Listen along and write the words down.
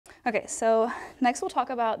Okay, so next we'll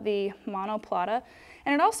talk about the MONOPLATA,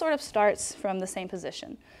 and it all sort of starts from the same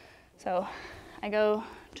position. So I go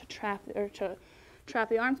to trap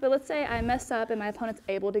the arms, but let's say I mess up and my opponent's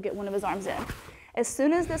able to get one of his arms in. As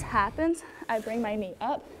soon as this happens, I bring my knee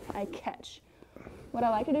up, I catch. What I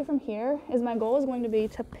like to do from here is my goal is going to be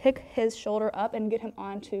to pick his shoulder up and get him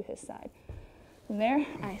onto his side. From there,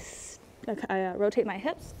 I rotate my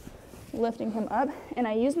hips, lifting him up, and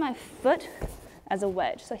I use my foot as a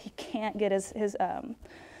wedge so he can't get his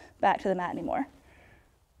back to the mat anymore.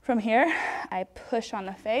 From here, I push on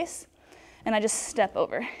the face, and I just step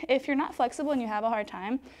over. If you're not flexible and you have a hard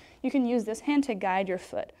time, you can use this hand to guide your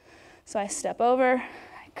foot. So I step over,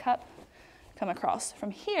 I cup, come across.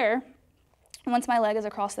 From here, once my leg is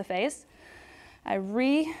across the face, I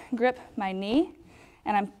re-grip my knee,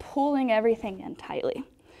 and I'm pulling everything in tightly.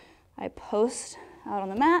 I post out on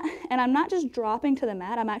the mat, and I'm not just dropping to the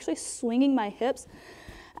mat, I'm actually swinging my hips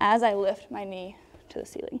as I lift my knee to the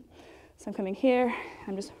ceiling. So I'm coming here,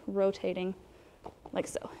 I'm just rotating like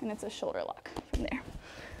so, and it's a shoulder lock from there.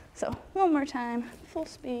 So one more time, full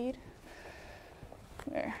speed.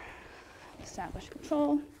 Where establish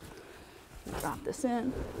control, drop this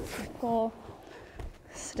in, pull,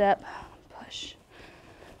 step, push,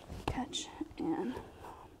 catch, and